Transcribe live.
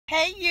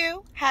Hey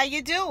you, how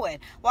you doing?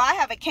 Well, I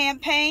have a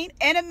campaign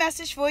and a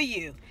message for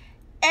you.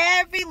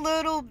 Every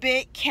little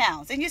bit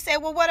counts. And you say,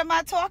 well, what am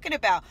I talking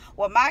about?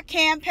 Well, my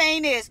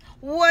campaign is,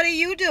 what are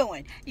you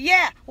doing?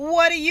 Yeah,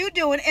 what are you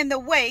doing in the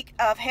wake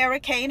of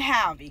Hurricane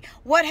Harvey?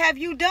 What have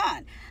you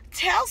done?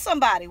 Tell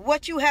somebody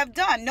what you have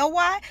done. Know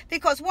why?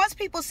 Because once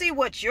people see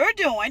what you're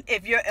doing,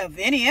 if you're of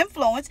any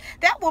influence,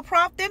 that will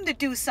prompt them to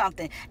do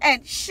something.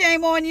 And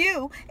shame on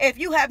you if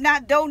you have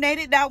not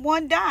donated not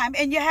one dime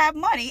and you have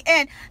money.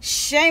 And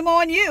shame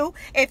on you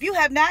if you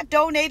have not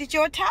donated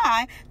your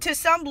time to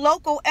some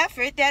local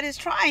effort that is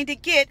trying to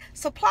get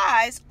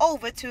supplies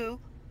over to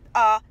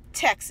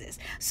Texas.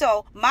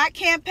 So my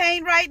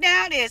campaign right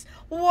now is,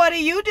 what are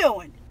you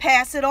doing?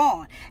 Pass it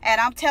on.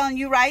 And I'm telling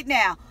you right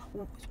now,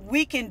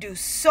 we can do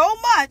so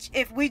much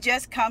if we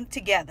just come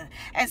together.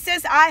 And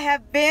since I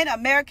have been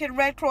American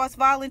Red Cross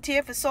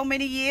volunteer for so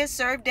many years,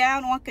 served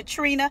down on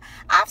Katrina,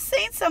 I've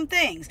seen some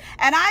things.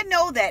 And I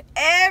know that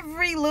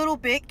every little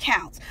bit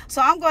counts.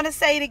 So I'm going to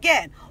say it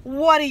again.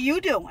 What are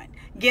you doing?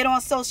 Get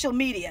on social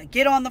media,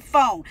 get on the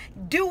phone,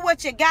 do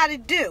what you got to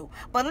do,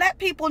 but let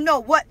people know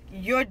what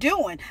you're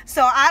doing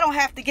so I don't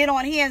have to get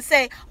on here and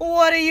say,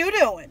 what are you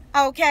doing?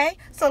 Okay,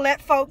 so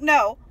let folk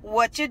know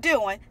what you're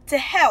doing to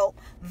help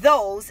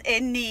those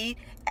in need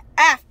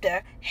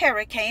after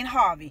Hurricane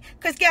Harvey.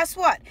 Because guess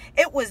what?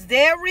 It was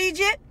their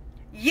region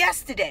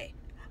yesterday,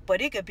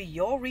 but it could be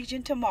your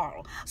region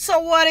tomorrow. So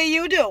what are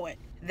you doing?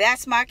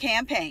 That's my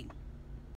campaign.